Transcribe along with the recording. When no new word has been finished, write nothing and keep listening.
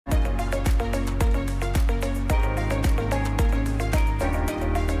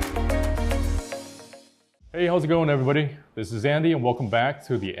Hey, how's it going everybody? This is Andy and welcome back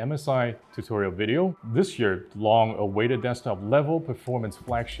to the MSI tutorial video. This year, the long-awaited desktop level performance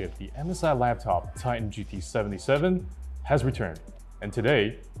flagship, the MSI laptop Titan GT77 has returned. And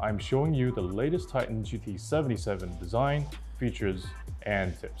today, I'm showing you the latest Titan GT77 design, features,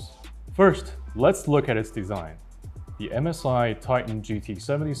 and tips. First, let's look at its design. The MSI Titan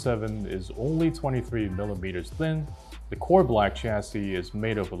GT77 is only 23 millimeters thin. The core black chassis is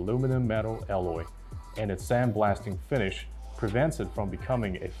made of aluminum metal alloy, and its sandblasting finish prevents it from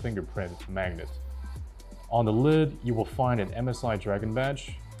becoming a fingerprint magnet. On the lid, you will find an MSI Dragon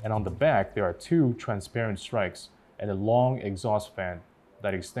badge, and on the back there are two transparent strikes and a long exhaust fan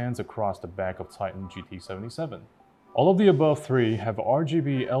that extends across the back of Titan GT77. All of the above three have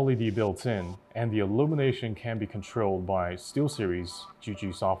RGB LED built in, and the illumination can be controlled by SteelSeries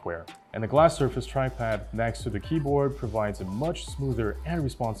GG software. And the glass surface trackpad next to the keyboard provides a much smoother and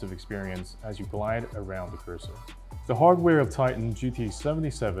responsive experience as you glide around the cursor. The hardware of Titan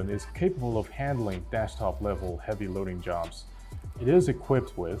GT77 is capable of handling desktop-level heavy loading jobs. It is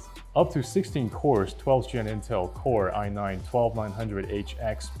equipped with up to 16 cores 12th Gen Intel Core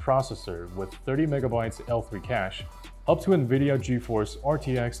i9-12900HX processor with 30 MB L3 cache, up to NVIDIA GeForce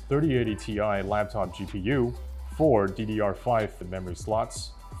RTX 3080 Ti laptop GPU, 4 DDR5 memory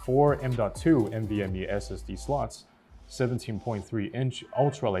slots, 4 M.2 NVMe SSD slots, 17.3-inch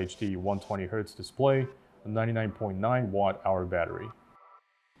Ultra HD 120Hz display, a 99.9 watt-hour battery.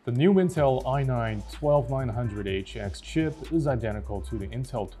 The new Intel i9-12900HX chip is identical to the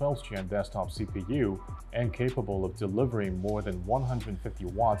Intel 12th Gen desktop CPU and capable of delivering more than 150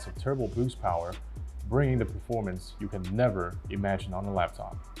 watts of turbo boost power, bringing the performance you can never imagine on a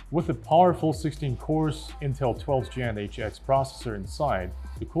laptop. With a powerful 16-core Intel 12th Gen HX processor inside,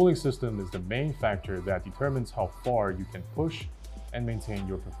 the cooling system is the main factor that determines how far you can push and maintain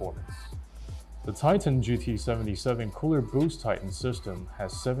your performance. The Titan GT77 Cooler Boost Titan system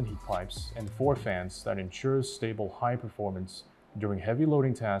has 7 heat pipes and 4 fans that ensures stable high performance during heavy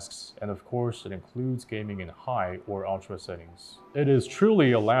loading tasks, and of course it includes gaming in high or ultra settings. It is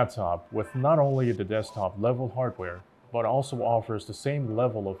truly a laptop with not only the desktop level hardware, but also offers the same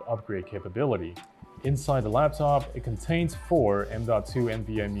level of upgrade capability. Inside the laptop, it contains 4 M.2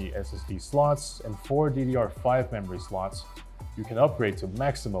 NVMe SSD slots and 4 DDR5 memory slots. You can upgrade to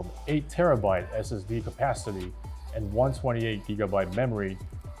maximum 8 TB SSD capacity and 128 GB memory,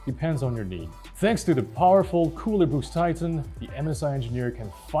 depends on your need. Thanks to the powerful Cooler Boost Titan, the MSI engineer can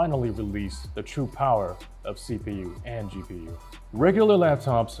finally release the true power of CPU and GPU. Regular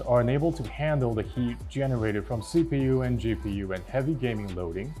laptops are unable to handle the heat generated from CPU and GPU and heavy gaming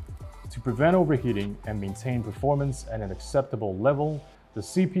loading. To prevent overheating and maintain performance at an acceptable level, the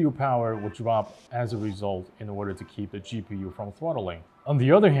CPU power will drop as a result in order to keep the GPU from throttling. On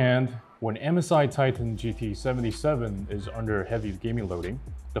the other hand, when MSI Titan GT77 is under heavy gaming loading,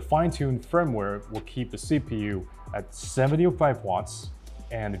 the fine-tuned firmware will keep the CPU at 75 watts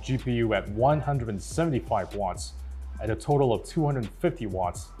and the GPU at 175 watts at a total of 250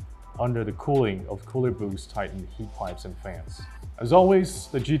 watts under the cooling of Cooler Boost Titan heat pipes and fans. As always,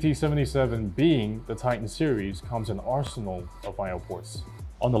 the GT77 being the Titan series comes in an arsenal of I/O ports.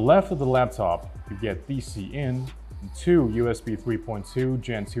 On the left of the laptop, you get DC in, 2 USB 3.2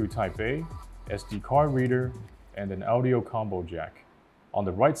 Gen 2 Type A, SD card reader, and an audio combo jack. On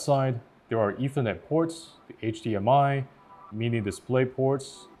the right side, there are Ethernet ports, the HDMI, mini display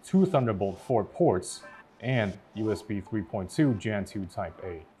ports, 2 Thunderbolt 4 ports, and USB 3.2 Gen 2 Type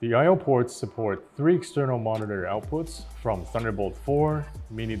A. The I/O ports support 3 external monitor outputs from Thunderbolt 4,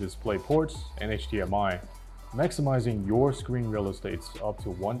 mini display ports, and HDMI, maximizing your screen real estate up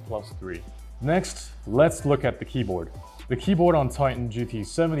to 1+3. Next, let's look at the keyboard. The keyboard on Titan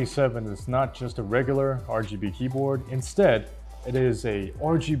GT77 is not just a regular RGB keyboard. Instead, it is a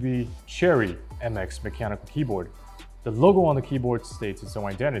RGB Cherry MX mechanical keyboard. The logo on the keyboard states its own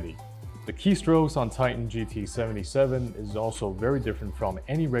identity. The keystrokes on Titan GT77 is also very different from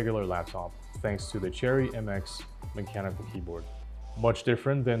any regular laptop, thanks to the Cherry MX mechanical keyboard. Much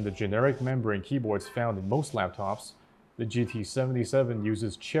different than the generic membrane keyboards found in most laptops, the GT77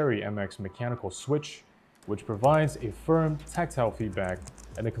 uses Cherry MX mechanical switch, which provides a firm tactile feedback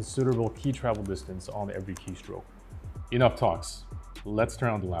and a considerable key travel distance on every keystroke. Enough talks, let's turn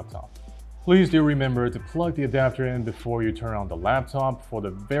on the laptop. Please do remember to plug the adapter in before you turn on the laptop for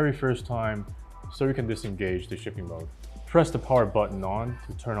the very first time so you can disengage the shipping mode. Press the power button on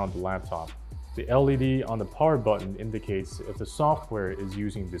to turn on the laptop. The LED on the power button indicates if the software is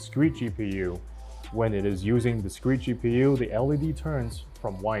using Discrete GPU. When it is using Discrete GPU, the LED turns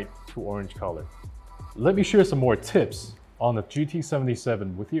from white to orange color. Let me share some more tips on the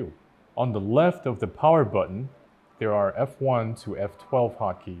GT77 with you. On the left of the power button, there are F1 to F12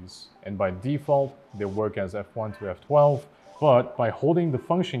 hotkeys, and by default, they work as F1 to F12, but by holding the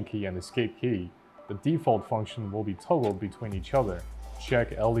function key and escape key, the default function will be toggled between each other.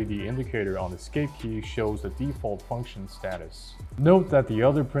 Check LED indicator on escape key shows the default function status. Note that the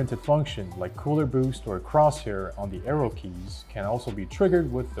other printed function, like cooler boost or crosshair on the arrow keys, can also be triggered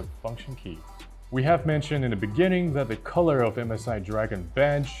with the function key. We have mentioned in the beginning that the color of MSI Dragon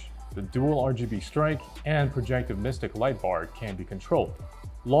badge, the dual RGB strike, and projective Mystic light bar can be controlled.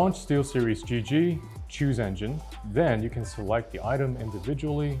 Launch SteelSeries GG, choose engine, then you can select the item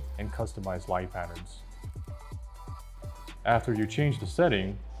individually and customize light patterns. After you change the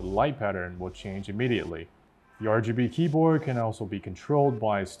setting, the light pattern will change immediately. The RGB keyboard can also be controlled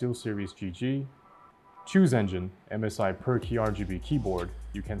by SteelSeries GG. Choose engine, MSI per key RGB keyboard.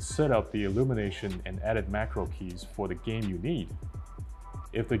 You can set up the illumination and edit macro keys for the game you need.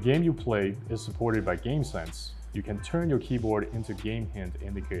 If the game you play is supported by GameSense, you can turn your keyboard into Game Hint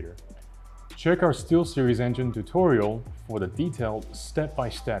indicator. Check our SteelSeries engine tutorial for the detailed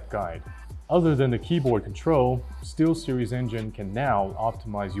step-by-step guide. Other than the keyboard control, SteelSeries engine can now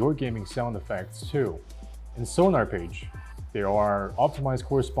optimize your gaming sound effects too. In Sonar page, there are optimized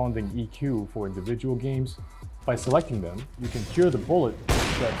corresponding EQ for individual games. By selecting them, you can hear the bullet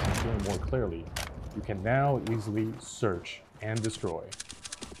steps and hear more clearly. You can now easily search and destroy.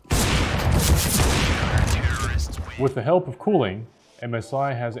 With the help of cooling,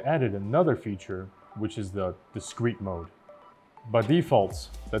 MSI has added another feature, which is the Discrete mode. By default,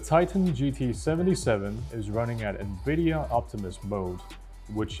 the Titan GT77 is running at NVIDIA Optimus mode,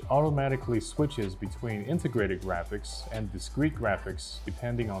 which automatically switches between integrated graphics and discrete graphics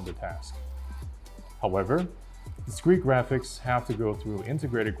depending on the task. However, discrete graphics have to go through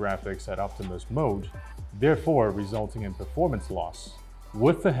integrated graphics at Optimus mode, therefore resulting in performance loss.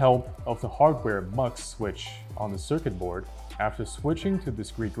 With the help of the hardware mux switch on the circuit board, after switching to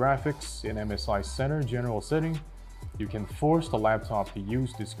discrete graphics in MSI Center general setting, you can force the laptop to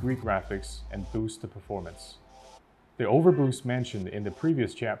use discrete graphics and boost the performance. The OverBoost mentioned in the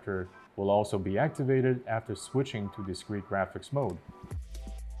previous chapter will also be activated after switching to discrete graphics mode.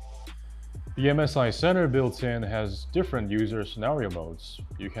 The MSI Center built-in has different user scenario modes.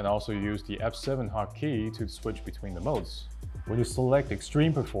 You can also use the F7 hotkey to switch between the modes. When you select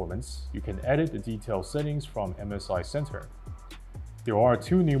Extreme Performance, you can edit the detailed settings from MSI Center. There are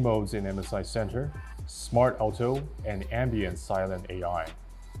two new modes in MSI Center, Smart Auto and Ambient Silent AI.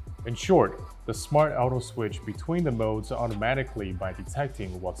 In short, the Smart Auto switch between the modes automatically by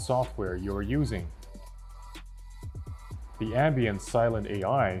detecting what software you are using. The Ambient Silent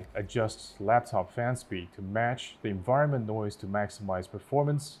AI adjusts laptop fan speed to match the environment noise to maximize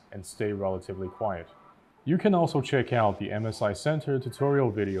performance and stay relatively quiet. You can also check out the MSI Center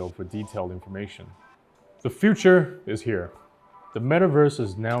tutorial video for detailed information. The future is here. The metaverse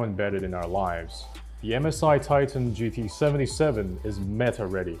is now embedded in our lives. The MSI Titan GT77 is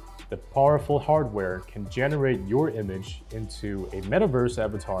meta-ready. The powerful hardware can generate your image into a metaverse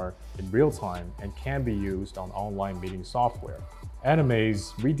avatar in real time and can be used on online meeting software.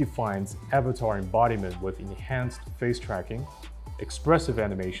 Animaze redefines avatar embodiment with enhanced face tracking, expressive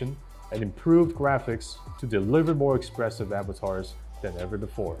animation, and improved graphics to deliver more expressive avatars than ever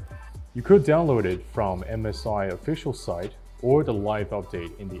before. You could download it from MSI official site or the live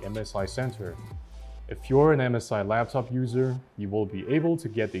update in the MSI Center. If you're an MSI laptop user, you will be able to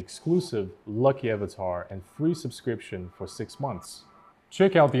get the exclusive Lucky Avatar and free subscription for 6 months.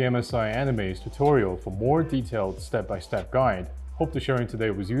 Check out the MSI Animaze tutorial for more detailed step-by-step guide. Hope the sharing today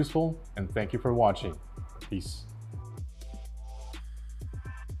was useful, and thank you for watching. Peace.